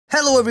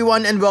Hello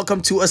everyone and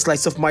welcome to A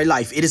Slice of My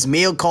Life. It is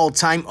mail call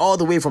time all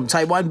the way from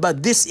Taiwan,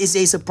 but this is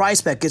a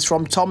surprise package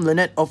from Tom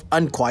of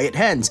Unquiet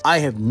Hands. I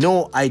have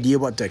no idea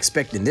what to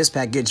expect in this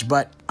package,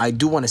 but I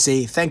do want to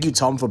say thank you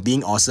Tom for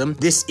being awesome.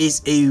 This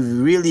is a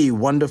really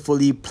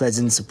wonderfully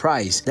pleasant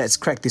surprise. Let's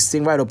crack this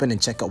thing right open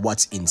and check out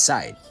what's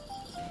inside.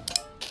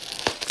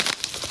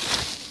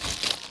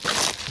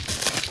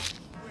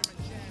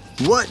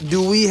 What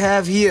do we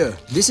have here?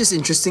 This is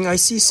interesting. I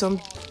see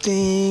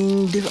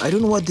something different. I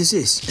don't know what this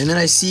is. And then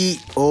I see,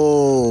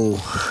 oh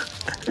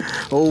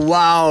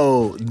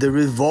wow, the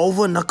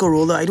Revolver Knuckle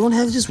Roller. I don't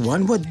have just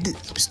one. What?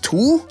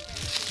 Two?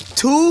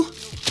 Two?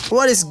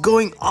 What is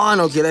going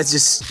on? Okay, let's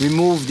just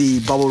remove the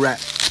bubble wrap.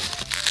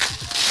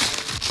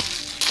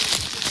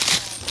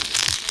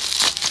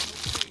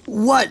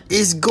 What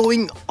is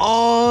going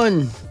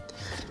on?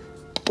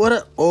 What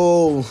a...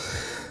 Oh...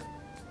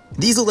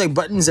 These look like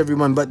buttons,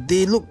 everyone, but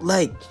they look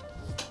like...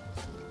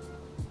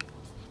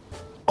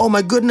 Oh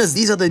my goodness,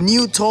 these are the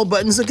new tall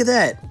buttons. Look at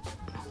that.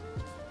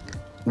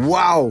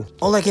 Wow.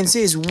 All I can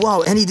say is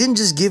wow. And he didn't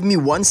just give me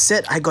one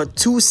set. I got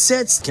two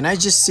sets. Can I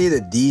just say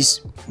that these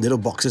little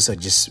boxes are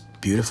just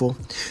beautiful?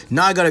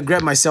 Now I gotta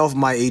grab myself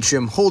my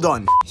atrium. Hold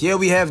on. Here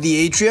we have the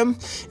atrium,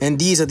 and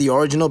these are the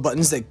original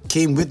buttons that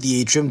came with the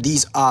atrium.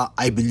 These are,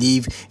 I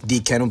believe, the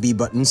canopy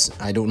buttons.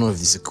 I don't know if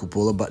these are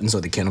cupola buttons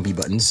or the canopy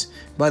buttons.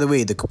 By the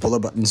way, the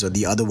cupola buttons or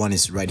the other one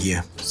is right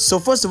here. So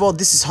first of all,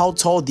 this is how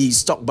tall the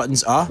stock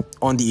buttons are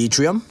on the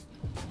atrium.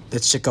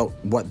 Let's check out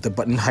what the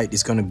button height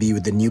is gonna be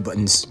with the new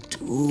buttons.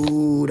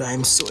 Dude,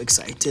 I'm so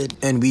excited.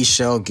 And we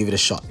shall give it a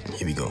shot.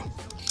 Here we go.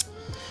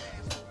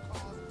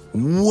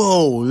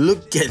 Whoa,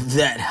 look at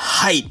that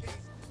height.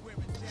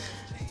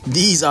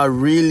 These are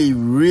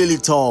really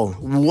tall.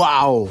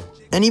 Wow.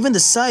 And even the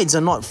sides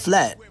are not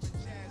flat.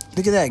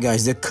 Look at that,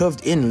 guys. They're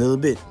curved in a little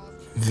bit.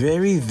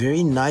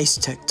 Very nice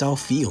tactile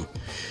feel.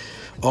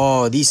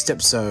 Oh, these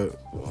steps are...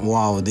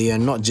 Wow, they are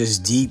not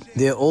just deep.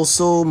 They're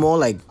also more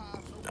like...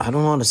 I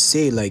don't know how to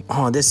say, like...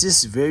 Oh, there's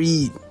this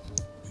very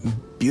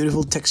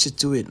beautiful texture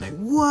to it. Like,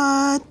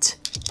 what?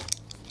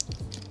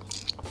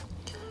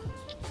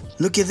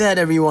 Look at that,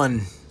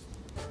 everyone.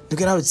 Look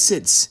at how it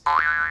sits.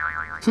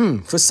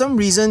 For some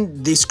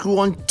reason, they screw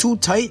on too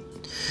tight.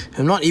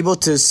 I'm not able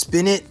to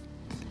spin it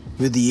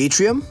with the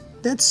atrium.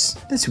 That's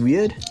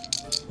weird.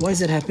 Why is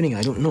that happening?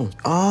 I don't know.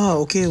 Ah,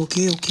 okay.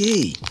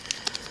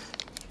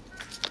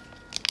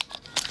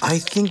 I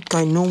think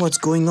I know what's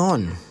going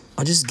on.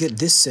 I'll just get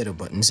this set of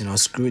buttons and I'll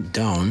screw it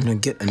down. I'll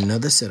get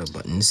another set of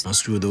buttons. I'll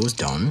screw those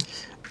down.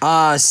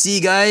 Ah, see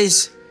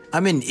guys?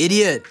 I'm an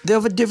idiot. They're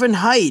of a different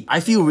height. I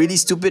feel really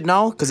stupid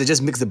now because I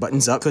just mixed the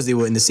buttons up because they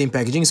were in the same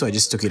packaging, so I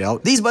just took it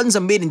out. These buttons are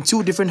made in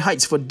two different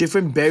heights for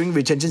different bearing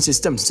retention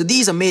systems. So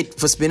these are made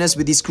for spinners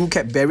with the screw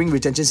cap bearing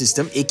retention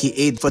system,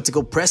 aka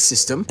vertical press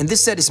system. And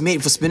this set is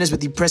made for spinners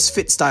with the press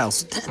fit style.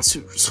 So that's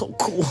so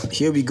cool.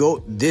 Here we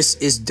go. This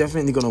is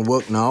definitely gonna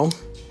work now.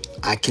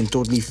 I can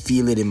totally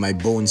feel it in my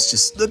bones.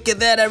 Just look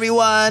at that,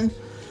 everyone.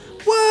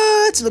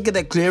 What? Look at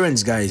that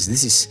clearance, guys.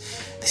 This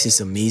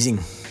is amazing.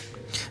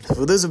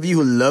 For those of you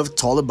who love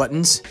taller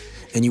buttons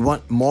and you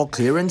want more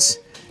clearance,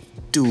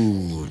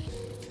 dude,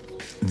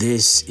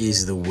 this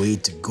is the way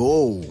to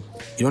go.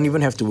 You don't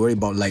even have to worry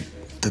about like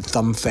the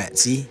thumb fat.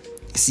 See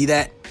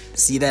that?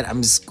 See that?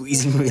 I'm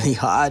squeezing really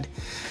hard.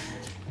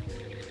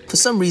 For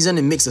some reason,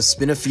 it makes the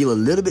spinner feel a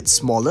little bit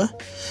smaller.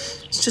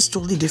 It's just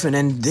totally different.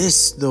 And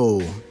this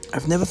though,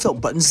 I've never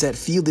felt buttons that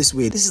feel this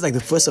way. This is like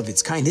the first of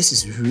its kind. This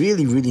is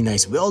really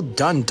nice. Well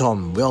done,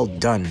 Tom. Well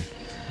done.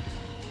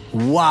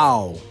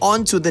 Wow.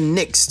 On to the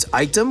next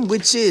item,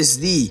 which is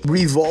the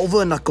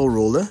Revolver Knuckle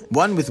Roller.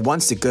 One with one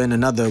sticker and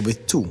another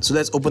with two. So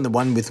let's open the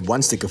one with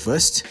one sticker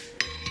first.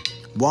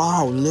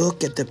 Wow,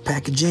 look at the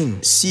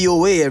packaging.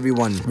 COA,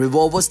 everyone.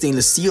 Revolver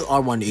Stainless Steel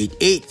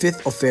R188,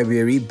 5th of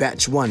February,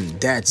 Batch 1.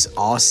 That's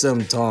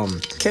awesome, Tom.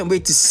 Can't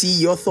wait to see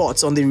your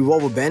thoughts on the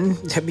Revolver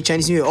band. Happy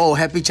Chinese New Year. Oh,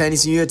 Happy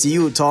Chinese New Year to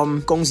you,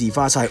 Tom. 恭喜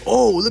发财.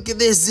 Oh, look at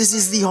this. This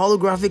is the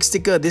holographic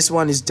sticker. This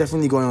one is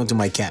definitely going onto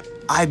my cap.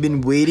 I've been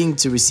waiting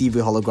to receive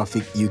a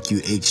holographic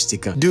UQH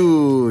sticker.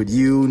 Dude,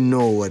 you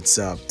know what's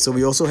up. So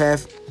we also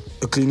have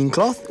a cleaning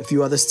cloth, a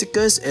few other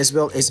stickers, as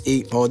well as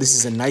a... Oh, this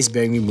is a nice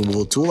bearing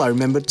removal tool. I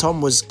remember Tom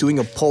was doing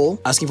a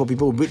poll asking for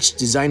people which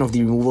design of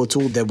the removal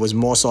tool that was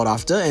more sought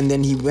after, and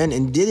then he went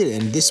and did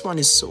it, and this one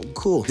is so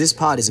cool. This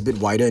part is a bit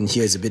wider and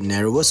here is a bit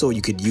narrower, so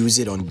you could use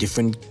it on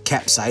different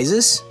cap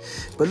sizes.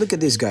 But look at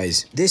this,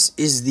 guys. This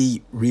is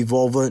the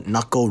Revolver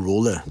Knuckle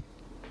Roller.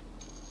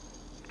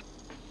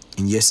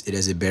 And yes, it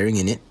has a bearing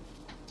in it,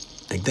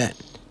 like that.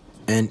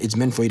 And it's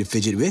meant for you to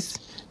fidget with,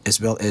 as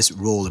well as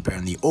roll,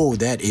 apparently. Oh,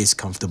 that is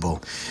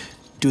comfortable.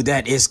 Dude,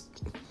 that is...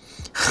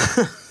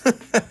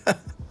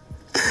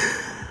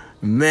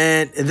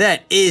 Man,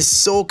 that is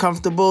so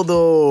comfortable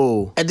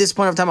though. At this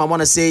point of time, I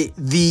want to say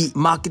the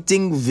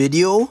marketing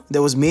video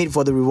that was made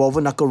for the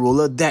Revolver Knuckle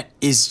Roller, that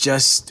is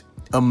just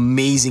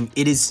amazing.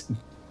 It is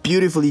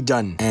beautifully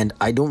done. And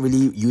I don't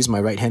really use my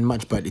right hand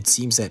much, but it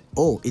seems that,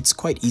 oh, it's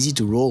quite easy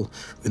to roll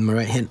with my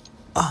right hand.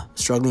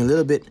 Struggling a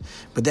little bit,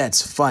 but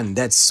that's fun.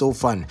 That's so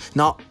fun.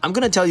 Now, I'm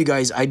gonna tell you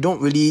guys, I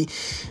don't really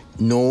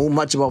know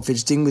much about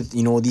fidgeting with,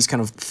 you know, these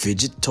kind of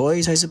fidget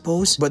toys, I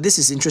suppose. But this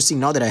is interesting.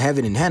 Now that I have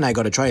it in hand, I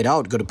gotta try it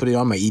out. Gotta put it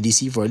on my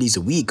EDC for at least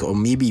a week or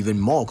maybe even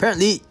more.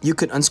 Apparently, you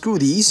could unscrew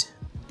these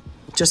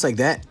just like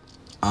that.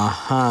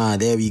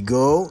 There we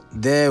go.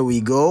 There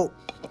we go.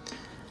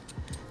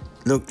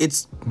 Look,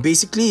 it's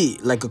basically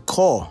like a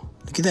core.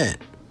 Look at that.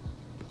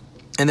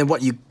 And then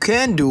what you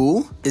can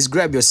do is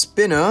grab your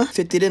spinner,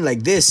 fit it in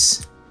like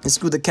this, and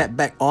screw the cap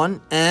back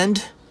on,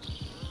 and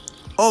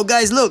oh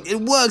guys, look, it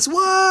works.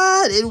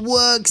 What? It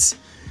works.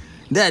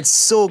 That's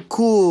so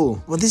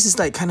cool. Well, this is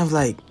like kind of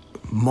like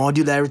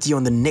modularity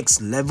on the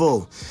next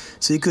level.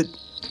 So you could,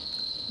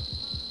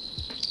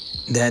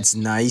 that's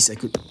nice. I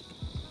could,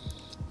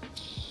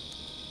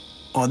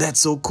 oh,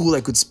 that's so cool.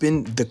 I could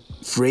spin the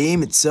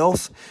frame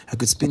itself. I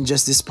could spin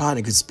just this part.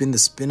 I could spin the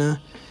spinner.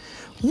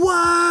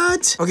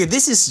 What? Okay,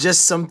 this is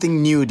just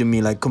something new to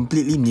me, like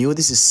completely new.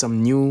 This is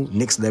some new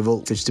next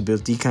level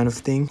fidgetability kind of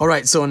thing.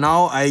 Alright, so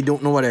now I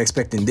don't know what I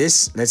expect in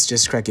this. Let's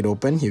just crack it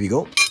open. Here we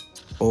go.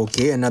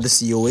 Okay, another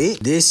COA.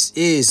 This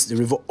is the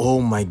Revolver.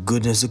 Oh my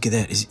goodness, look at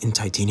that. It's in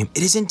titanium.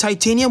 It is in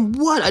titanium?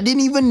 What? I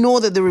didn't even know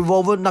that the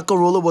Revolver Knuckle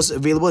Roller was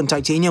available in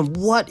titanium.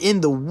 What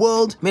in the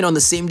world? Made on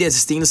the same day as the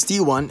stainless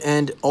steel one,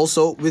 and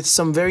also with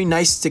some very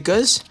nice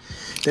stickers.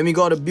 Then we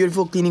got a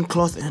beautiful cleaning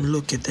cloth, and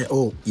look at that.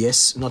 Oh,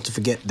 yes, not to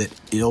forget that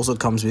it also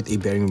comes with a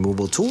bearing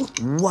removal tool.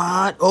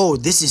 What? Oh,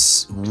 this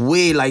is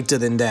way lighter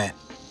than that.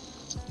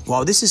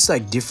 Wow, this is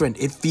like different.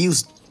 It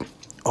feels...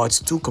 oh,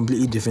 it's two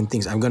completely different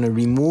things. I'm gonna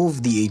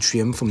remove the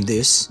atrium from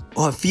this.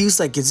 Oh, it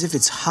feels like as if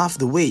it's half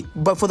the weight.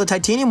 But for the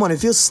titanium one, it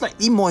feels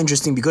slightly more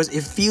interesting because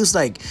it feels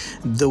like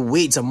the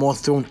weights are more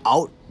thrown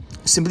out.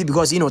 Simply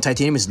because, you know,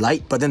 titanium is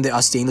light, but then there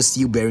are stainless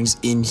steel bearings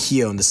in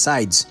here on the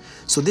sides.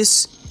 So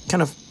this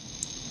kind of...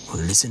 oh,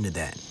 listen to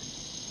that.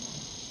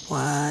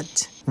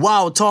 What?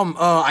 Wow, Tom,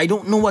 I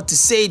don't know what to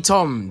say,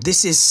 Tom.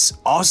 This is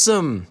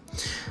awesome.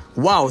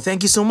 Wow,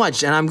 thank you so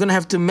much. And I'm gonna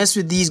have to mess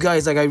with these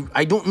guys. Like,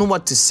 I don't know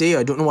what to say.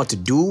 I don't know what to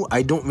do.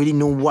 I don't really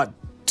know what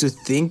to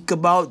think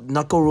about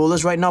knuckle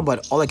rollers right now,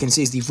 but all I can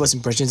say is the first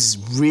impressions is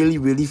really,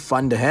 really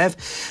fun to have.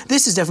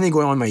 This is definitely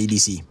going on my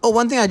EDC. Oh,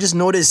 one thing I just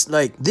noticed,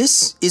 like,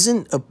 this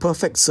isn't a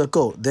perfect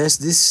circle. There's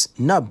this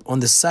nub on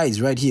the sides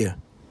right here.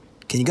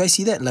 Can you guys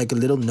see that? Like a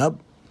little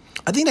nub.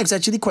 I think that's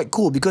actually quite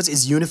cool because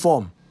it's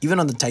uniform, even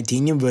on the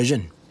titanium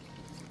version.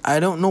 I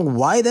don't know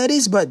why that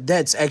is, but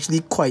that's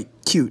actually quite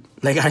cute.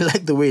 Like, I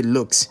like the way it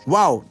looks.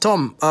 Wow,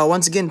 Tom,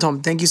 once again,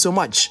 Tom, thank you so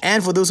much.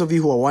 And for those of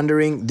you who are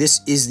wondering,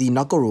 this is the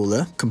knuckle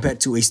roller compared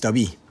to a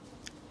stubby.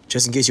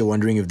 Just in case you're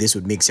wondering if this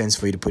would make sense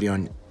for you to put it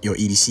on your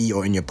EDC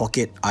or in your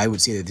pocket, I would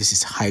say that this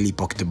is highly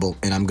pocketable,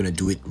 and I'm gonna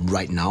do it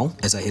right now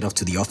as I head off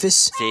to the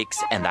office.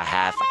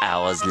 6.5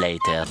 hours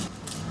later.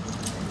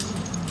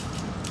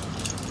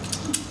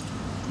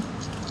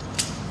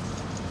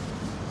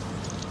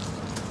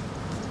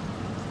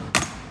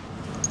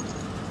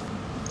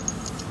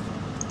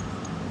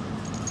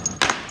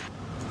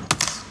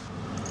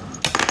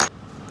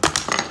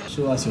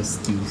 Show us your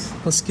skills.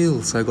 What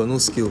skills? I got no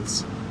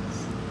skills.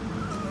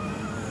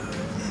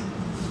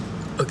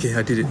 Okay,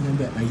 I did it.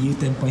 Remember, I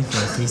used 10 points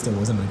for a face that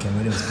wasn't on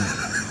camera. That was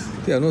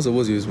good. Yeah, I'm not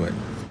supposed to use mine.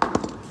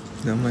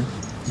 Never mind.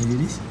 You do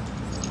this?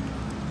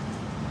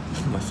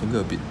 My finger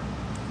a bit.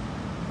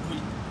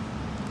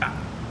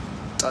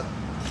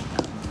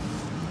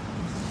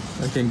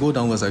 I can go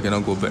downwards, I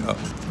cannot go back up.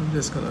 I'm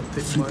just gonna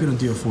take Flip it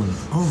onto your phone.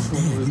 Oh,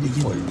 damn, did it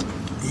again.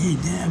 Hey,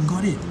 damn,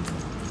 got it.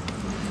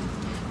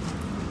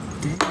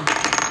 Damn,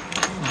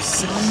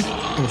 son.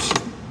 Oh,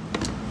 shit.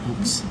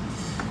 Oops.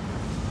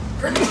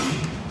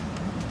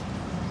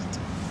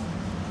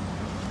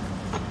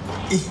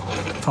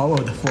 Power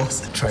of the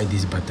force. Try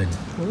this button.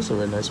 Oh, that's a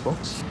very nice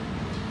box.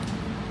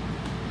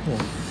 Oh,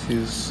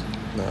 feels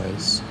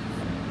nice.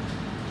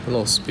 A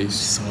lot of space.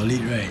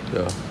 Solid, right?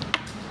 Yeah.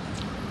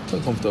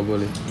 Quite comfortable.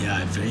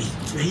 Yeah, very,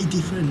 very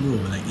different, bro.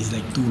 Like, it's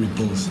like two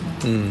ripples.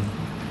 Damn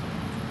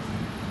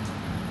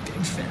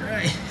fat,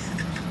 right?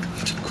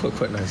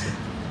 Quite nice.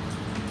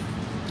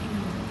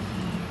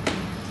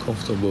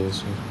 Comfortable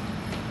also.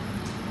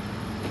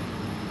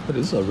 But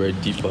these are very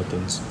deep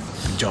buttons.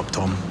 Good job,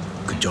 Tom.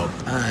 Good job.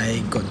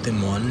 I got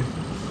them on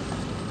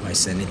my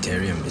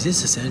sanitarium. Is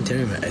this a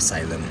sanitarium or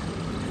asylum?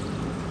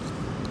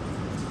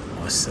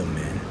 Awesome,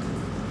 man.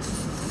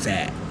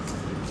 Fat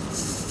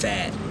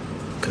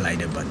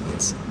collider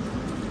buttons.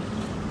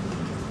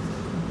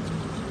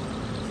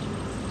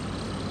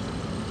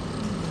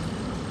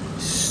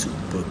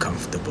 Super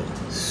comfortable.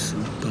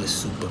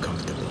 Super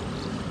comfortable.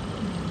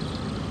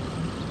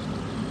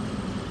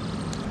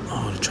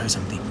 Oh, I'll try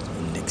something.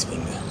 Index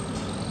finger.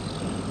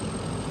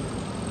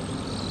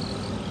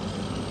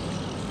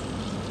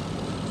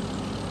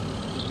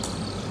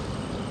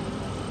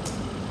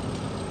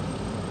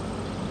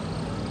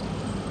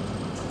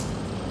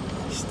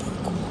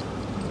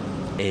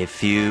 A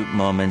few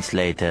moments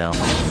later.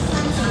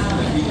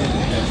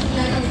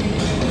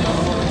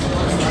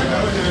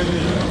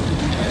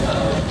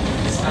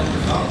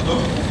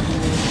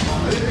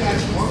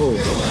 Oh,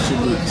 shit.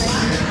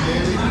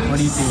 What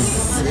do you think?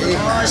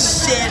 Oh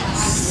shit!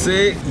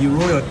 Sick. You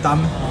roll your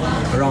thumb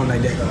around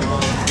like that.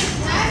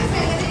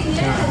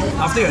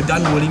 After you're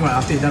done rolling, right?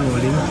 After you're done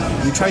rolling,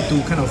 you try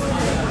to kind of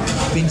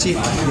pinch it,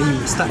 then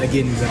you start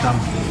again with your thumb.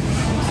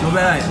 Not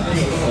bad, right?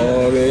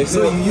 Okay.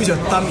 So you use your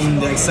thumb in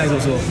the exercise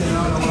also.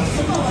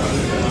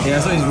 Yeah,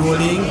 so it's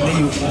rolling, then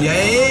you...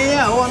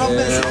 Yeah. Oh, not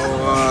bad.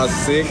 Wow,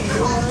 sick.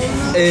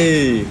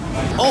 Hey.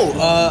 Oh,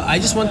 I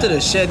just wanted to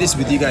share this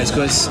with you guys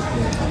because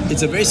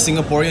it's a very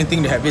Singaporean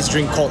thing to have this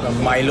drink called a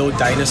Milo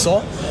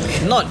Dinosaur.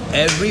 Not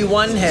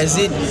everyone has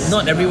it.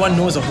 Not everyone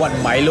knows of what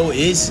Milo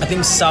is. I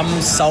think some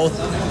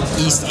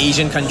Southeast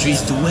Asian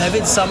countries do have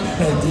it. Some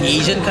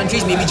Asian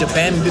countries, maybe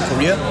Japan, maybe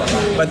Korea.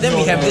 But then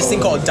we have this thing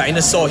called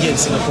dinosaur here in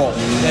Singapore.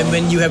 And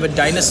when you have a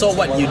dinosaur,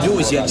 what you do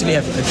is you actually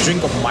have a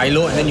drink of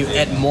Milo and then you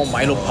add more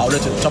Milo powder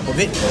to the top of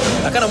it.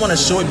 I kind of want to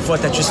show it before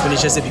Tetris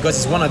finishes it because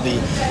it's one of the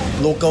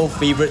local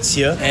favorites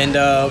here. And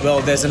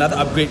well, there's another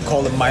upgrade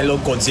called the Milo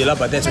Godzilla,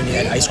 but that's when you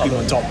add ice cream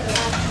on top.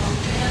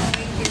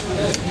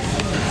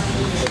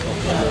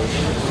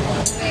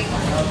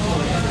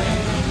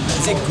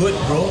 Is it good,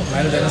 bro?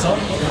 Milo Dinosaur?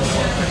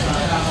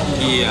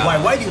 Yeah.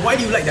 Why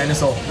do you like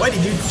dinosaur? Why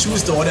did you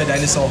choose to order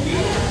dinosaur?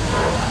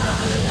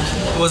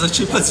 It was the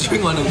cheapest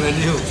drink on the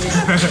menu.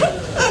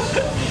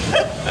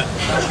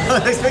 I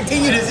was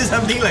expecting you to say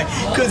something like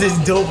because it's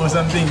dope or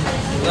something.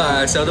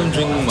 I seldom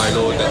drink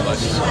Milo that much.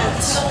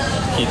 It's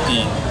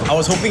heaty. I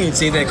was hoping you'd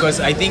say that because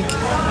I think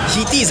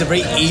heaty is a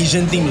very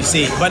Asian thing to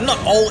say, but not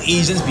all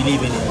Asians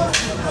believe in it.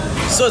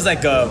 So it's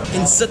like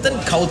in certain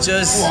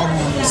cultures,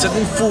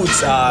 certain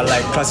foods are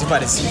like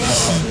classified as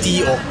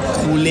heaty or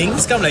cooling.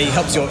 It's kind of like it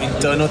helps your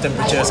internal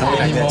temperature or something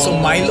like that. So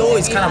Milo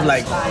is kind of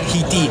like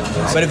heaty,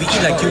 but if you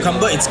eat like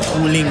cucumber, it's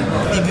cooling.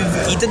 If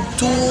you've eaten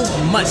too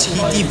much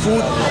heaty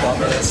food,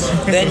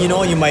 then you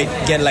know you might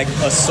get like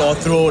a sore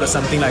throat or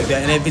something like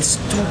that. And if it's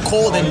too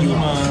cold,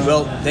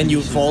 then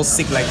you fall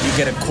sick, like you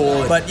get a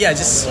cold. But yeah,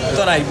 just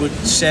thought I would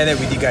share that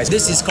with you guys.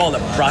 This is called a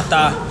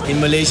prata. In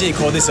Malaysia, you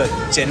call this a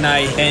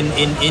chennai, and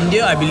in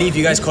India, I believe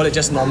you guys call it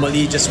just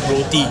normally just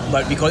roti,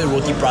 but we call it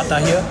roti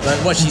prata here.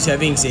 But what she's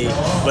having is a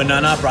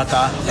banana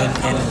prata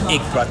and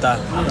egg prata.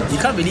 You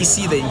can't really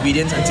see the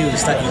ingredients until you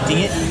start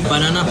eating it.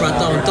 Banana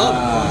prata on top,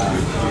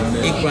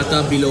 egg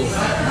prata below.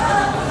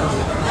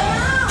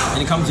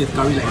 And it comes with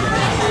curry like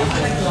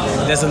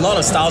that. There's a lot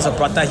of styles of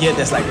prata here.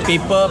 There's like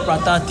paper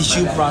prata,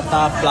 tissue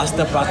prata,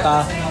 plaster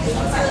prata,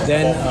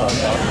 then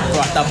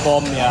prata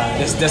bomb. Yeah,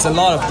 there's a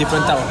lot of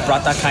different type of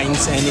prata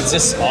kinds, and it's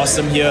just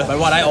awesome here. But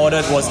what I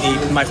ordered was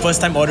my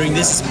first time ordering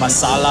this is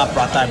masala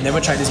prata. I've never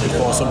tried this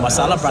before, so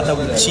masala prata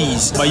with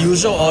cheese. My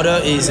usual order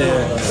is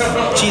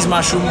a cheese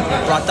mushroom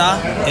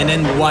prata and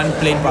then one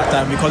plain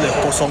prata. We call it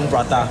kosong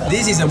prata.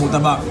 This is a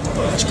murtabak,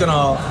 chicken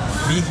or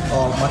beef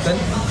or mutton.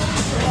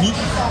 Meat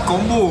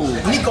combo.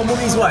 Meat combo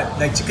means what?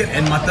 Like chicken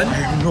and mutton?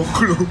 No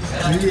clue.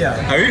 Really?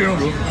 I really don't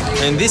know.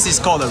 And this is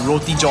called a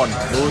roti john.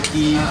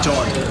 Roti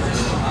john.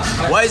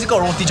 Why is it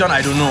called roti john?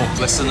 I don't know.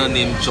 Westerner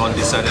named John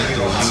decided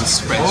to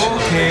use French.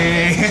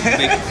 Okay.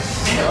 Make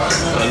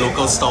a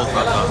local style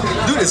prata.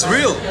 Dude, it's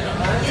real.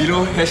 You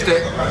know,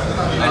 hashtag.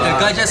 And the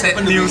guy just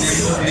happened to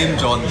be named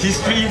John.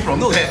 History from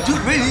that. Dude,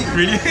 really?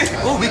 Really?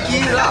 Oh,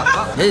 wiki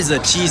lah. This is a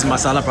cheese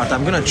masala prata.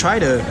 I'm gonna try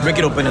to break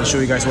it open and show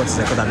you guys what's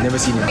there because I've never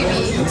seen it.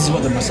 This is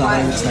what the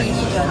masala looks like.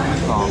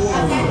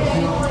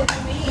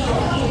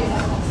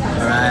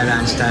 Alright,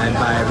 lunchtime.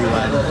 Bye,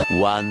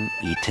 everyone. One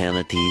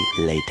eternity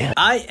later.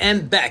 I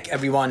am back,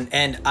 everyone,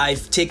 and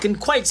I've taken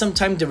quite some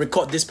time to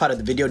record this part of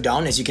the video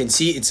down. As you can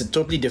see, it's a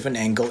totally different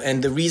angle,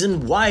 and the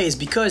reason why is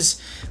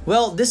because,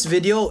 well, this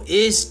video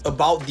is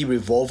about the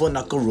Revolver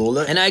Knuckle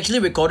Roller, and I actually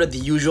recorded the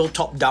usual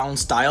top-down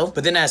style,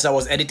 but then as I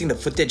was editing the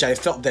footage, I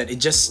felt that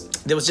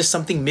there was just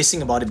something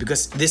missing about it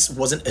because this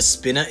wasn't a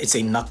spinner, it's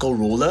a knuckle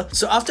roller.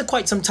 So after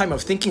quite some time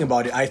of thinking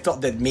about it, I felt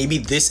that maybe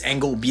this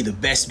angle would be the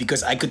best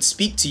because I could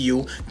speak to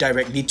you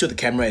directly to the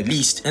camera at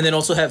least, and then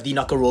also have the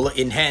knuckle roller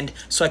in hand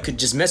so I could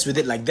just mess with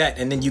it like that,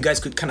 and then you guys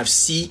could kind of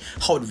see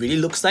how it really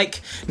looks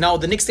like. Now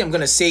the next thing I'm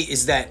gonna say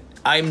is that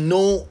I'm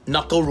no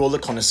knuckle roller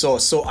connoisseur,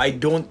 so I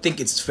don't think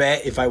it's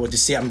fair if I were to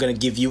say I'm gonna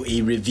give you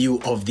a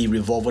review of the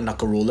Revolver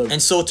Knuckle Roller. And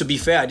so to be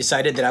fair, I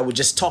decided that I would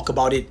just talk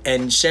about it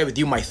and share with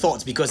you my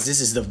thoughts because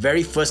this is the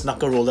very first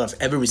knuckle roller I've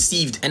ever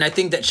received, and I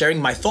think that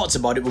sharing my thoughts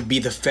about it would be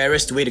the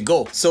fairest way to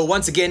go. So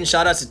once again,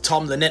 shout out to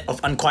Tom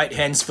of Unquiet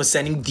Hands for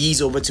sending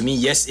these over to me.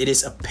 Yes, it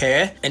is a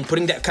pair, and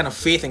putting that kind of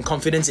faith and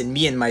confidence in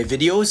me and my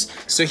videos.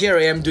 So here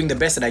I am doing the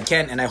best that I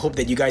can, and I hope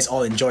that you guys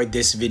all enjoyed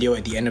this video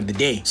at the end of the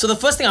day. So the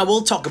first thing I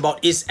will talk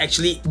about is actually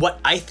what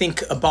I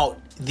think about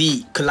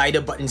the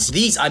collider buttons.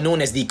 These are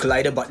known as the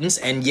collider buttons,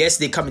 and yes,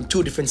 they come in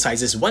two different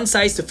sizes. One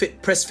size to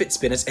fit press fit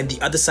spinners and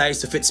the other size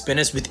to fit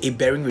spinners with a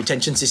bearing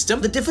retention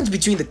system. The difference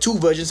between the two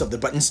versions of the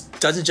buttons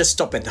doesn't just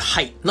stop at the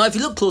height. Now, if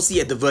you look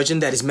closely at the version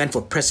that is meant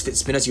for press fit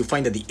spinners, you'll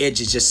find that the edge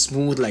is just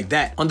smooth like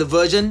that. On the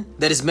version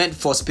that is meant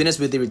for spinners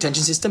with the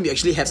retention system, you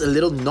actually have a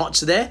little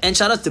notch there. And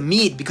shout out to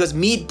Mead, because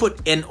Mead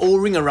put an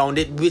O-ring around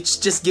it,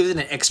 which just gives it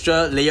an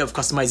extra layer of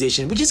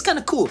customization, which is kind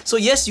of cool. So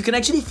yes, you can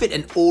actually fit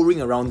an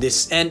O-ring around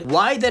this, and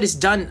why that is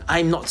done,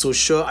 I'm not so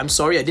sure. I'm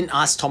sorry, I didn't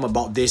ask Tom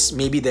about this.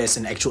 Maybe there's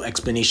an actual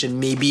explanation.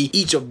 Maybe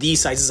each of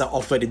these sizes are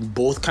offered in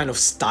both kind of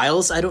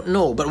styles. I don't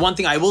know. But one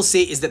thing I will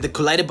say is that the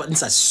collider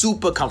buttons are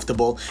super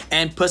comfortable,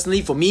 and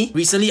personally for me,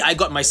 recently I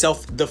got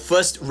myself the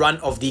first run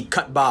of the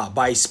cut bar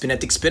by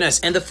Spinnetic Spinners,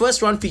 and the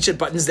first run featured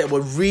buttons that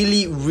were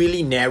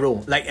really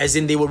narrow, like as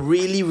in they were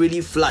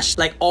really flush,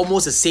 like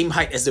almost the same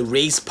height as the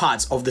raised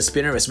parts of the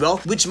spinner as well,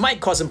 which might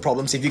cause some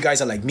problems if you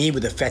guys are like me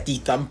with a fatty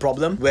thumb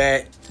problem,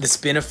 where the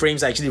spinner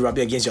frames are actually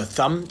rubbing against your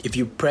thumb if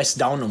you press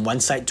down on one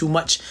side too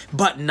much.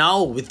 But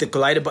now with the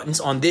collider buttons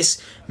on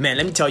this, man,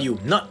 let me tell you,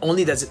 not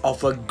only does it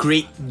offer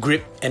great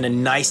grip and a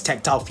nice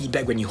tactile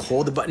feedback when you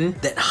hold the button,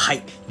 that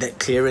height, that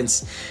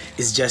clearance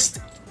is just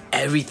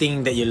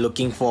everything that you're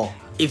looking for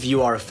if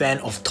you are a fan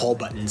of tall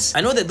buttons.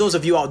 I know that those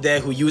of you out there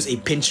who use a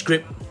pinch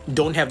grip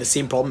don't have the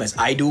same problem as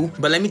I do,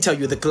 but let me tell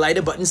you, the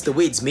collider buttons, the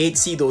way it's made,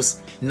 see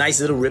those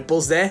nice little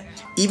ripples there?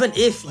 Even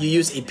if you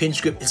use a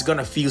pinch grip, it's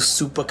gonna feel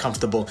super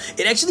comfortable.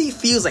 It actually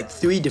feels like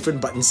 3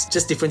 different buttons,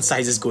 just different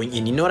sizes going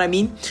in, you know what I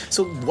mean?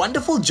 So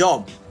wonderful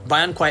job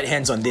by Unquiet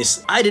Hands on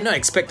this. I did not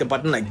expect a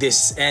button like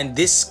this, and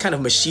this kind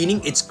of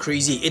machining, it's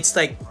crazy. It's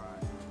like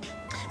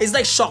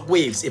shock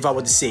waves, if I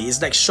were to say.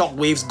 It's like shock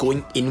waves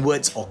going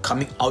inwards or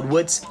coming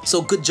outwards.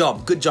 So good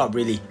job,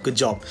 really, good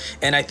job.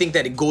 And I think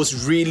that it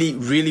goes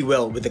really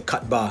well with the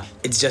cut bar.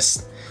 It's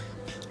just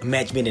a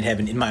match made in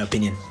heaven, in my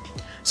opinion.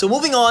 So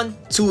moving on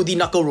to the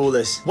knuckle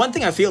rollers. One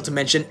thing I failed to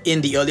mention in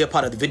the earlier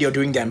part of the video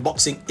during the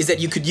unboxing is that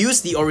you could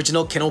use the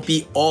original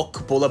canopy or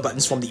cupola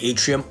buttons from the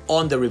atrium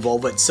on the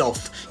revolver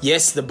itself.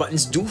 Yes, the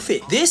buttons do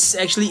fit. This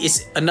actually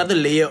is another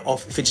layer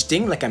of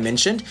fidgeting, like I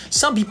mentioned.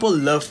 Some people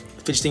love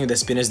fidgeting with the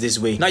spinners this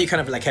way. Now you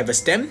kind of like have a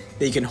stem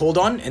that you can hold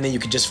on, and then you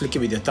can just flick it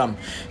with your thumb.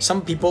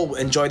 Some people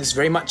enjoy this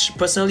very much.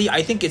 Personally,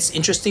 I think it's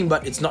interesting,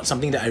 but it's not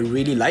something that I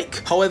really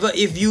like. However,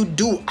 if you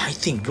do, I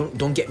think,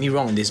 don't get me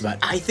wrong on this, but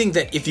I think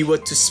that if you were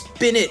to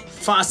spin it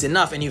fast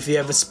enough, and if you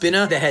have a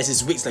spinner that has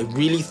its wicks like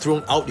really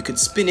thrown out, you could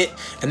spin it,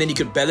 and then you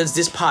could balance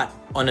this part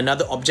on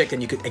another object,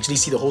 and you could actually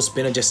see the whole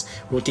spinner just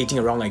rotating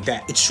around like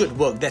that. It should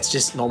work. That's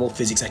just normal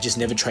physics. I just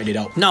never tried it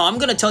out. Now, I'm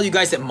gonna tell you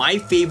guys that my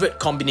favorite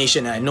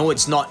combination, and I know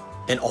it's not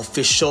an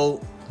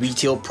official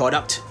retail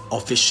product,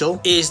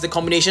 is the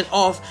combination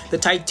of the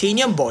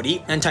titanium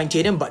body and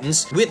titanium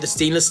buttons with the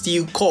stainless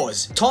steel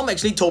cores. Tom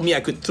actually told me I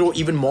could throw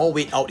even more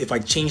weight out if I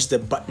changed the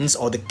buttons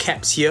or the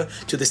caps here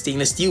to the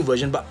stainless steel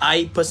version, but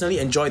I personally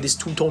enjoy this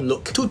two-tone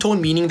look.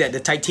 Two-tone meaning that the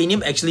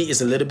titanium actually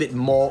is a little bit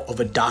more of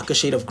a darker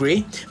shade of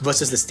grey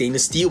versus the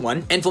stainless steel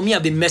one. And for me,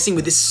 I've been messing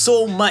with this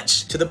so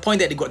much to the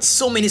point that it got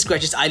so many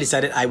scratches, I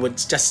decided I would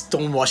just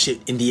stonewash it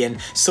in the end.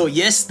 So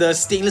yes, the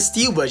stainless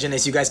steel version,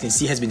 as you guys can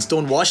see, has been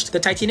stonewashed. The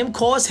titanium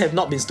cores have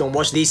not been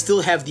stonewashed. They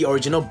still have the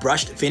original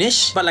brushed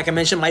finish, but like I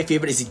mentioned, my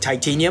favorite is the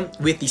titanium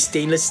with the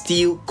stainless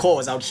steel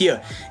cores out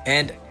here.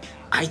 And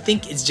I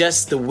think it's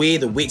just the way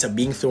the weights are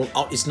being thrown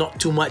out. It's not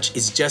too much,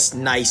 it's just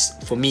nice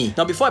for me.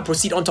 Now, before I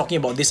proceed on talking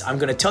about this, I'm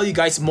gonna tell you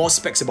guys more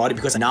specs about it,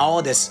 because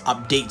now there's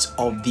updates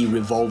of the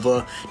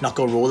Revolver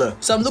Knuckle Roller.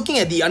 So I'm looking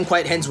at the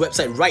Unquiet Hands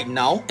website right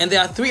now, and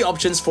there are 3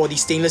 options for the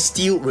stainless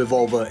steel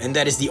revolver, and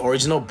that is the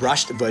original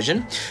brushed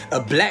version, a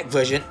black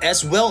version,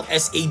 as well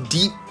as a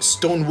deep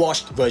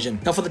stone-washed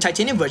version. Now for the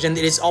titanium version,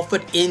 it is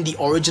offered in the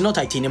original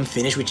titanium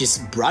finish, which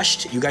is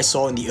brushed, you guys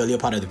saw in the earlier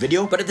part of the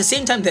video. But at the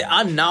same time, there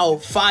are now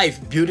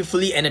 5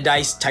 beautifully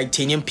anodized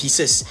titanium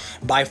pieces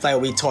by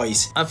Flyaway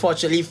Toys.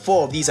 Unfortunately,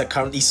 4 of these are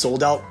currently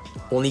sold out.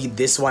 Only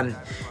this one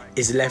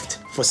is left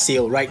for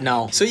sale right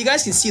now. So you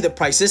guys can see the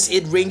prices.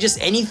 It ranges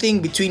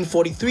anything between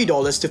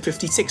 $43 to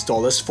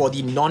 $56 for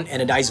the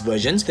non-anodized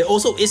versions. There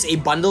also is a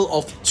bundle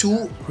of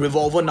 2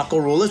 Revolver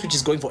Knuckle Rollers, which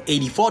is going for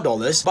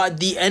 $84,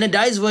 but the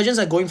anodized versions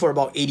are going for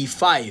about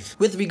 $85.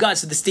 With regards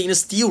to the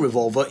stainless steel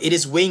revolver, it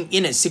is weighing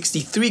in at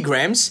 63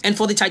 grams, and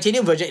for the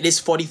titanium version, it is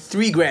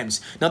 43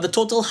 grams. Now the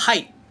total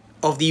height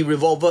of the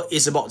revolver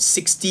is about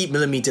 60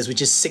 millimeters,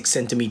 which is 6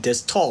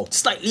 centimeters tall,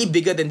 slightly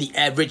bigger than the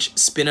average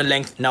spinner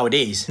length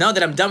nowadays. Now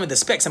that I'm done with the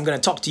specs, I'm going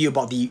to talk to you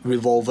about the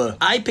revolver.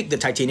 I picked the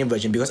titanium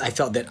version because I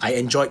felt that I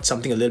enjoyed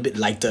something a little bit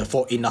lighter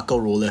for a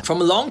knuckle roller.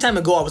 From a long time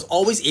ago, I was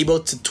always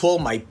able to twirl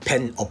my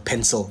pen or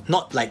pencil,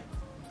 not like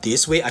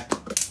this way.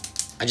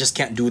 I just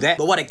can't do that.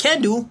 But what I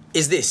can do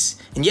is this.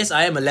 And yes,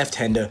 I am a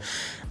left-hander.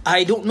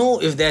 I don't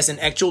know if there's an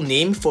actual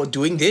name for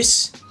doing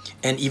this,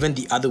 and even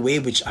the other way,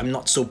 which I'm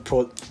not so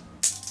pro.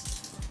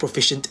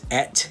 proficient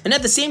at. And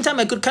at the same time,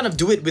 I could kind of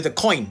do it with a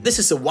coin. This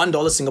is a $1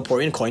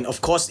 Singaporean coin.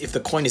 Of course, if the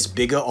coin is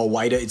bigger or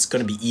wider, it's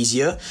gonna be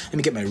easier. Let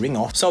me get my ring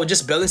off. So I'll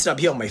just balance it up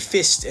here on my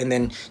fist and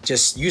then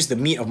just use the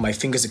meat of my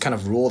fingers to kind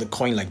of roll the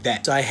coin like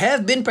that. So I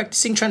have been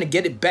practicing trying to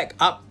get it back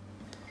up,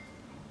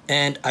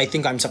 and I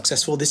think I'm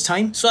successful this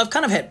time. So I've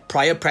kind of had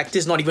prior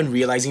practice, not even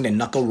realizing that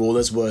knuckle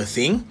rollers were a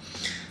thing.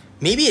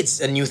 Maybe it's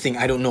a new thing,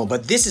 I don't know,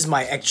 but this is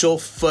my actual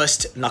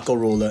first knuckle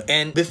roller.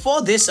 And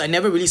before this, I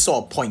never really saw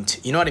a point.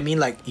 You know what I mean?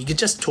 Like, you could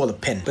just twirl a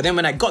pen. But then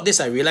when I got this,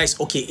 I realized,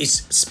 okay,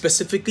 it's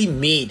specifically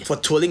made for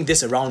twirling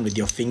this around with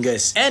your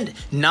fingers. And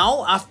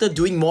now, after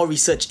doing more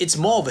research, it's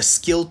more of a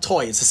skill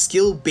toy. It's a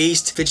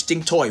skill-based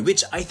fidgeting toy,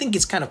 which I think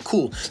is kind of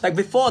cool. Like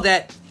before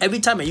that, every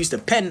time I used a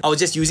pen, I was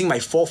just using my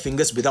 4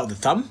 fingers without the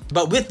thumb.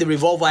 But with the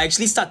revolver, I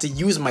actually start to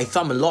use my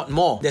thumb a lot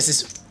more. There's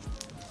this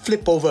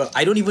flip over.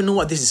 I don't even know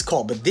what this is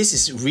called, but this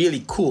is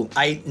really cool.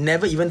 I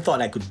never even thought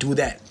I could do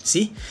that.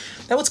 See?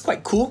 That was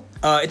quite cool.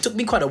 It took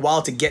me quite a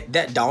while to get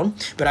that down,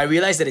 but I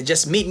realized that it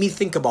just made me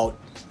think about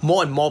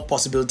more and more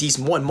possibilities,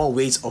 more and more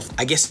ways of,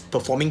 I guess,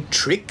 performing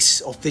tricks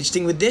of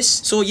fidgeting with this.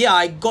 So yeah,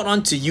 I got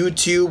onto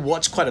YouTube,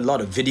 watched quite a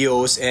lot of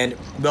videos, and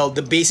well,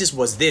 the basis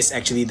was this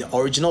actually. The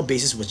original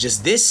basis was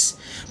just this,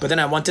 but then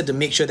I wanted to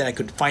make sure that I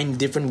could find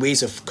different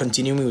ways of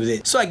continuing with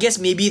it. So I guess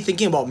maybe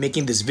thinking about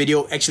making this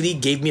video actually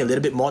gave me a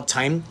little bit more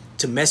time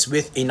to mess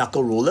with a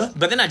knuckle roller,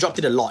 but then I dropped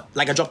it a lot.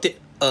 Like, I dropped it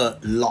a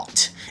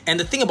lot. And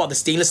the thing about the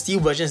stainless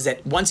steel version is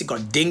that once it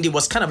got dinged, it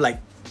was kind of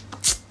like,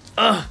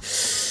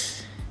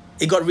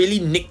 it got really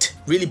nicked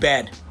really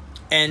bad.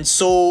 And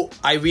so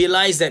I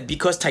realized that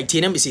because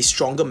titanium is a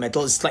stronger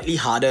metal, it's slightly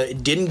harder,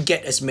 it didn't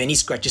get as many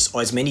scratches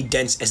or as many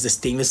dents as the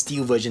stainless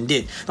steel version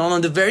did. Now, on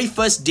the very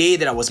first day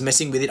that I was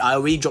messing with it, I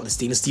already dropped the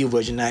stainless steel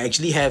version. I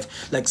actually have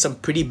like some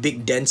pretty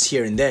big dents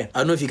here and there. I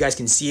don't know if you guys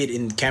can see it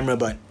in camera,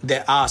 but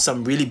there are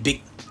some really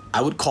big,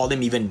 I would call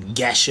them even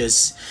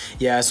gashes.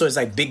 Yeah, so it's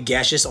like big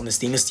gashes on the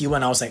stainless steel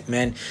one. I was like,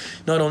 man,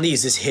 not only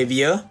is this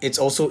heavier, it's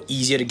also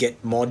easier to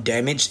get more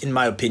damage, in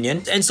my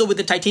opinion. And so with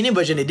the titanium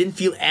version, it didn't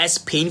feel as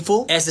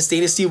painful as the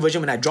stainless steel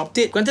version when I dropped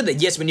it. Granted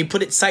that yes, when you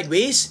put it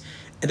sideways,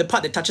 and the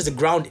part that touches the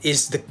ground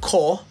is the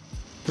core,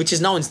 which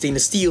is now in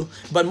stainless steel,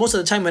 but most of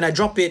the time when I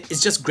drop it,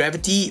 it's just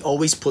gravity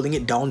always pulling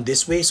it down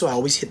this way, so I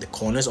always hit the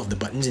corners of the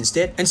buttons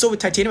instead. And so with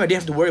titanium, I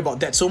didn't have to worry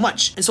about that so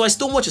much. And so I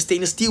stonewatched the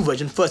stainless steel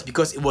version first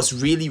because it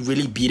was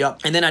really beat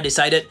up. And then I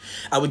decided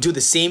I would do the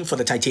same for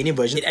the titanium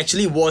version. It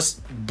actually was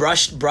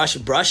brushed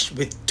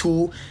with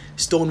 2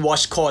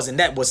 stonewashed cores, and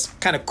that was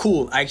kind of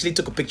cool. I actually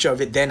took a picture of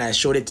it then, I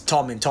showed it to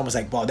Tom, and Tom was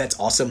like, wow, that's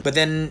awesome. But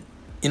then,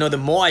 you know, the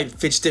more I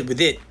fidgeted with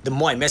it, the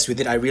more I messed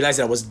with it, I realized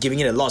that I was giving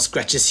it a lot of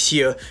scratches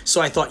here.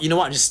 So I thought, you know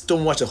what, just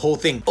stonewatch the whole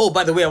thing. Oh,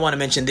 by the way, I want to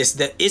mention this.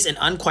 There is an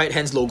Unquiet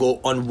Hands logo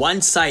on one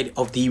side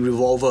of the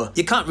revolver.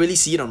 You can't really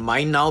see it on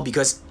mine now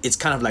because it's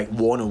kind of like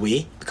worn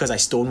away because I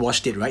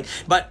stonewashed it, right?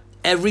 But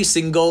every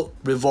single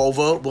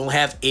revolver will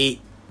have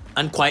a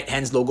Unquiet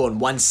Hands logo on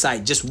one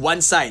side, just one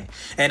side,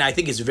 and I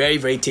think it's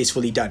very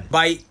tastefully done.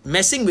 By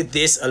messing with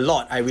this a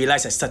lot, I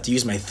realized I start to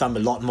use my thumb a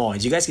lot more.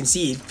 As you guys can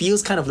see, it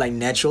feels kind of like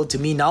natural to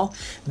me now.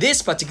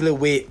 This particular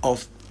way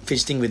of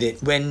fidgeting with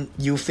it, when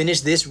you finish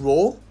this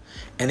roll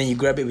and then you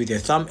grab it with your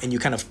thumb and you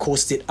kind of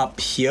coast it up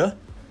here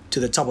to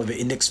the top of your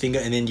index finger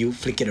and then you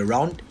flick it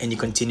around and you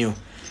continue.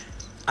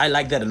 I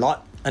like that a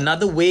lot.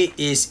 Another way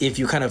is if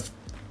you kind of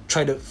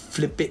try to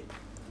flip it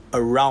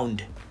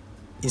around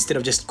instead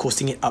of just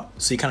coasting it up.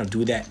 So you kind of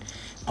do that.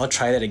 I'll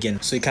try that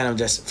again. So you kind of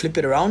just flip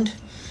it around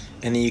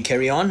and then you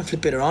carry on,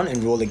 flip it around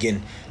and roll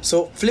again.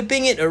 So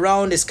flipping it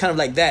around is kind of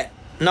like that.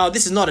 Now,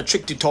 this is not a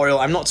trick tutorial.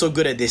 I'm not so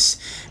good at this,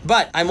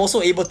 but I'm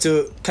also able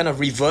to kind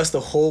of reverse the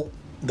whole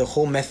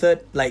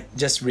method, like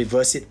just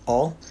reverse it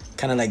all,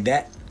 kind of like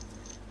that.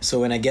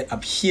 So when I get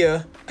up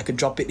here, I could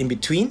drop it in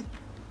between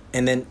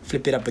and then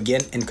flip it up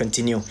again and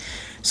continue.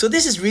 So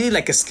this is really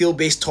like a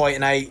skill-based toy,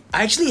 and I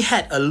actually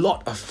had a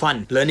lot of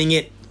fun learning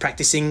it,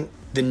 practicing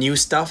the new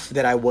stuff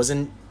that I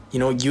wasn't, you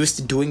know, used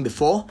to doing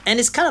before. And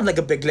it's kind of like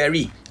a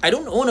Beglary. I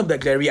don't own a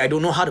Beglary, I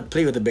don't know how to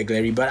play with a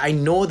Beglary, but I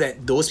know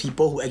that those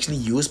people who actually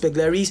use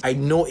Beglaries, I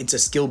know it's a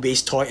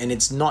skill-based toy and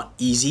it's not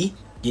easy.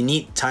 You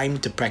need time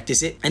to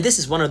practice it. And this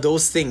is one of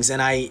those things,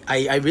 and I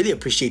really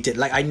appreciate it.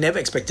 Like, I never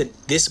expected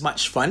this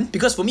much fun,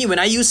 because for me, when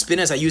I use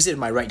spinners, I use it in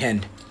my right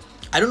hand.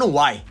 I don't know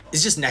why.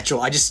 It's just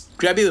natural. I just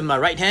grab it with my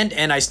right hand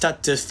and I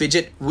start to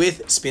fidget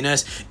with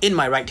spinners in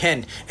my right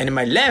hand. And in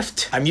my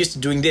left, I'm used to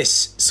doing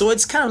this. So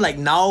it's kind of like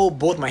now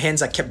both my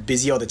hands are kept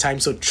busy all the time.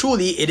 So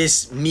truly, it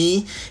is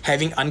me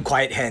having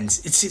unquiet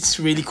hands. It's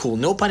really cool.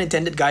 No pun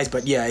intended, guys,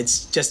 but yeah,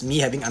 it's just me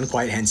having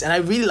unquiet hands. And I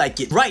really like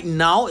it. Right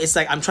now, it's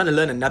like I'm trying to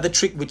learn another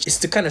trick, which is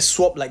to kind of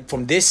swap like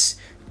from this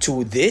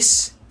to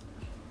this.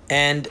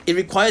 And it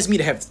requires me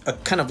to have a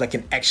kind of like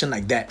an action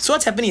like that. So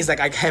what's happening is like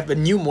I have a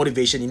new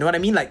motivation, you know what I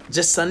mean? Like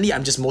just suddenly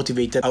I'm just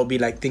motivated. I'll be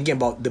like thinking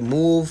about the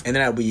move, and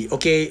then I'll be,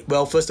 okay,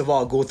 well, first of all,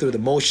 I'll go through the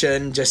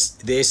motion,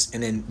 just this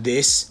and then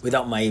this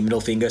without my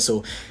middle finger.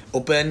 So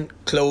open,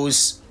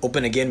 close,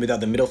 open again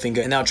without the middle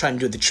finger. And then I'll try and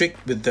do the trick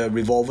with the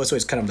revolver. So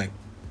it's kind of like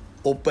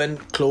open,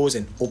 close,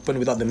 and open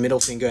without the middle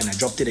finger. And I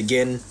dropped it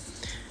again.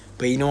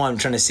 but you know what I'm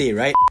trying to say,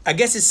 right? I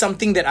guess it's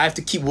something that I have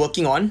to keep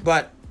working on,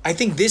 but I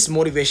think this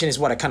motivation is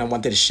what I kind of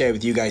wanted to share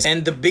with you guys.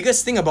 And the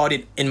biggest thing about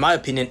it, in my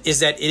opinion, is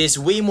that it is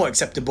way more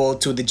acceptable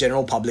to the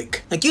general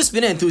public. Like, you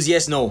spinner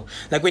enthusiasts know,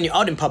 like when you're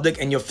out in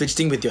public and you're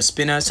fidgeting with your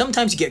spinner,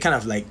 sometimes you get kind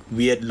of like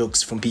weird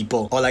looks from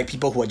people, or like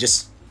people who are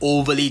just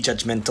overly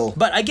judgmental.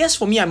 But I guess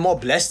for me, I'm more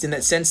blessed in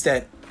that sense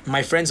that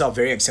my friends are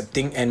very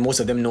accepting and most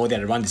of them know that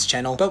I run this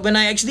channel. But when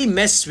I actually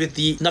mess with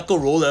the knuckle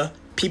roller,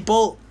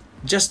 people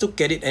just look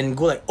at it and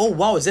go like, oh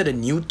wow, is that a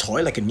new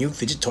toy? Like a new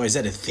fidget toy? Is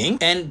that a thing?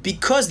 And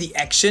because the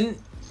action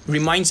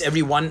reminds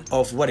everyone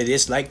of what it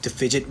is like to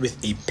fidget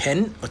with a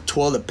pen or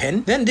twirl a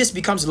pen, then this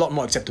becomes a lot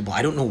more acceptable.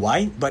 I don't know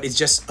why, but it's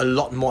just a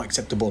lot more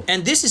acceptable.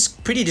 And this is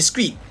pretty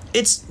discreet.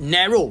 It's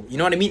narrow, you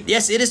know what I mean?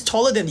 Yes, it is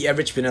taller than the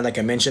average spinner like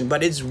I mentioned,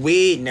 but it's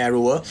way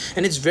narrower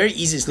and it's very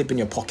easy to slip in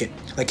your pocket.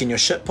 Like in your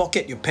shirt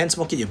pocket, your pants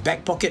pocket, your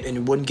back pocket, and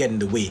it wouldn't get in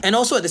the way. And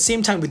also at the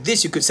same time with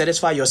this, you could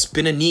satisfy your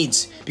spinner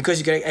needs because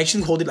you can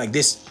actually hold it like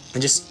this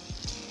and just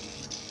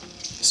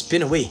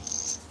spin away.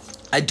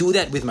 I do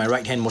that with my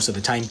right hand most of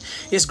the time.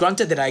 Yes,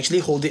 granted that I actually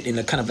hold it in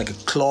a kind of like a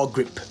claw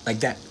grip like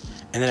that,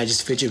 and then I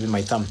just fidget with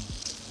my thumb.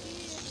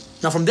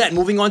 Now from that,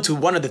 moving on to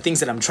one of the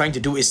things that I'm trying to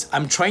do is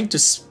I'm trying to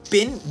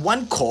spin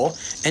one core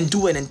and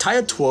do an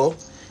entire twirl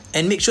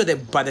and make sure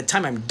that by the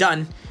time I'm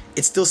done,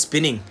 it's still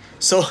spinning.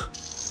 So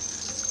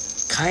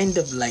kind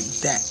of like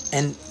that.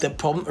 And the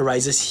problem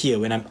arises here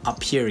when I'm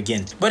up here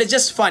again. But it's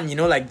just fun, you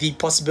know, like the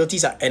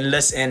possibilities are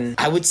endless, and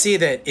I would say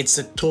that it's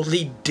a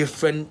totally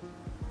different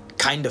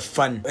kind of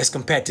fun as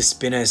compared to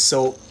spinners.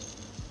 So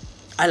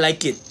I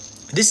like it.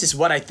 This is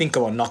what I think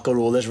about knuckle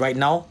rollers right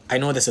now. I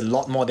know there's a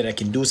lot more that I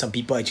can do. Some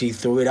people actually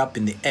throw it up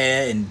in the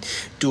air and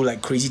do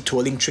like crazy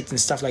twirling tricks and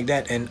stuff like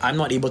that, and I'm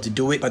not able to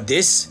do it. But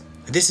this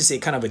is a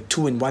kind of a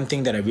two-in-one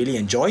thing that I really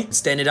enjoy.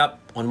 Stand it up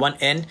on one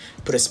end,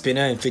 put a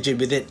spinner and fidget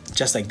with it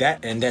just like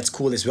that, and that's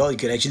cool as well. You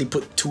could actually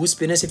put two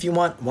spinners if you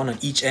want, one on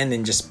each end,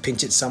 and just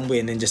pinch it some way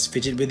and then just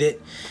fidget with it.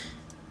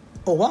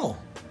 Oh wow,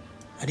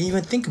 I didn't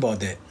even think about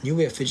that. New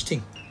way of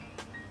fidgeting.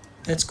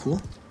 That's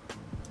cool.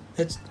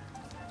 That's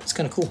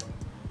kind of cool.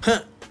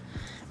 Huh.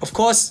 Of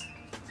course.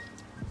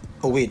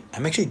 Oh wait,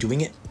 I'm actually doing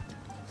it.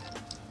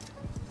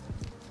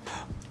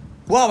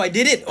 Wow, I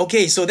did it!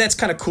 Okay, so that's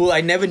kind of cool.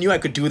 I never knew I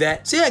could do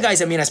that. So yeah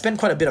guys, I mean, I spent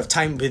quite a bit of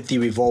time with the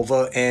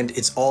Revolver, and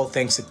it's all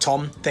thanks to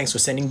Tom. Thanks for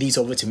sending these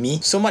over to me.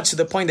 So much to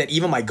the point that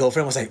even my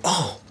girlfriend was like,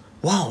 oh,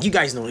 wow. You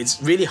guys know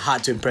it's really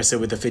hard to impress her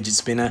with a fidget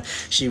spinner.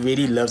 She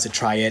really loves a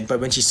triad. But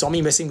when she saw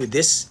me messing with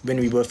this, when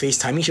we were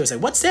FaceTiming, she was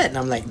like, what's that? And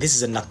I'm like, this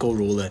is a knuckle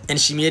roller. And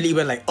she immediately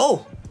went like,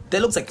 oh,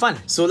 that looks like fun.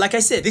 So like I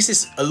said, this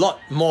is a lot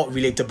more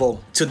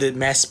relatable to the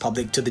mass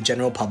public, to the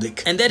general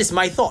public. And that is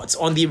my thoughts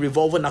on the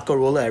Revolver Knuckle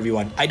Roller,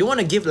 everyone. I don't want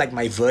to give like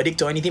my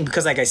verdict or anything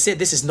because like I said,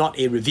 this is not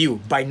a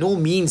review. By no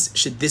means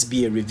should this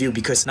be a review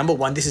because number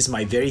one, this is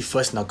my very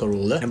first knuckle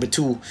roller. Number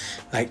two,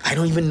 like I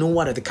don't even know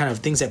what are the kind of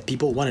things that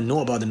people want to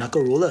know about the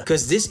knuckle roller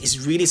because this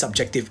is really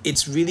subjective.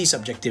 It's really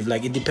subjective.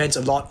 Like it depends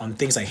a lot on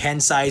things like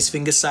hand size,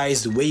 finger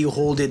size, the way you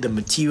hold it, the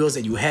materials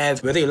that you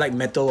have, whether you like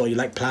metal or you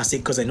like plastic,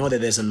 because I know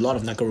that there's a lot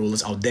of knuckle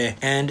rollers out there.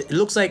 And it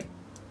looks like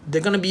they're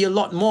gonna be a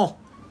lot more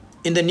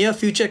in the near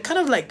future, kind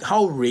of like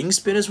how ring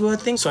spinners were a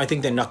thing. So I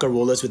think that knuckle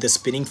rollers with the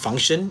spinning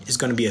function is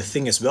gonna be a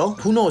thing as well.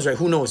 Who knows, right?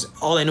 Who knows?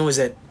 All I know is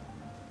that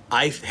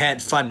I've had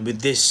fun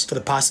with this for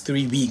the past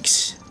 3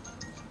 weeks,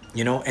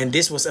 you know, and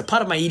this was a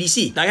part of my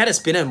EDC. Now, I had a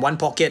spinner in one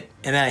pocket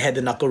and then I had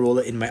the knuckle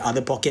roller in my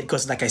other pocket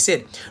because like I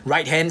said,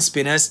 right hand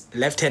spinners,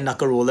 left hand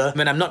knuckle roller.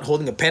 When I'm not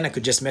holding a pen, I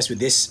could just mess with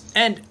this.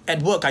 And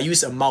at work, I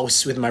use a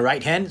mouse with my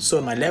right hand. So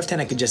in my left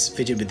hand, I could just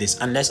fidget with this.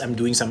 Unless I'm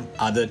doing some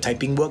other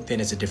typing work, then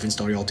it's a different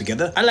story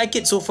altogether. I like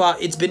it so far.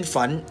 It's been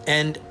fun.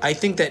 And I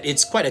think that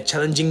it's quite a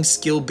challenging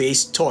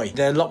skill-based toy.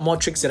 There are a lot more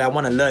tricks that I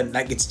want to learn.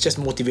 Like it's just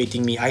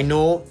motivating me. I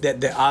know that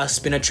there are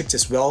spinner tricks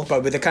as well.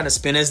 But with the kind of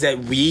spinners that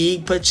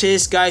we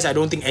purchase, guys, I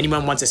don't think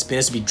anyone wants a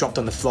spinner to be dropped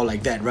on the floor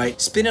like that, right?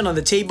 Spin it on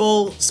the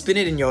table, spin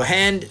it in your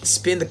hand,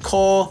 spin the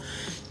core,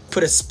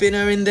 put a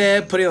spinner in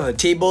there, put it on the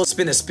table,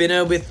 spin a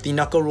spinner with the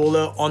knuckle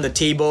roller on the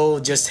table,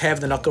 just have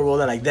the knuckle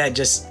roller like that,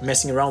 just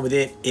messing around with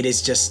it. It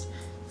is just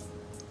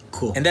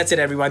cool. And that's it,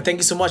 everyone. Thank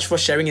you so much for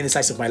sharing in the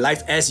slice of my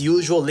life. As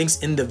usual, links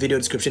in the video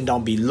description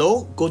down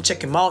below. Go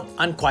check him out.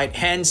 Unquiet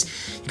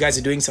Hands. You guys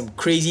are doing some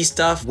crazy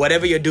stuff.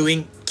 Whatever you're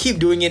doing, keep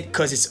doing it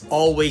because it's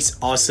always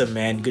awesome,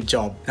 man. Good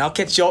job. And I'll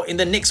catch y'all in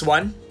the next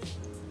one.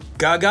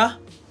 Gaga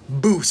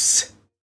Boost.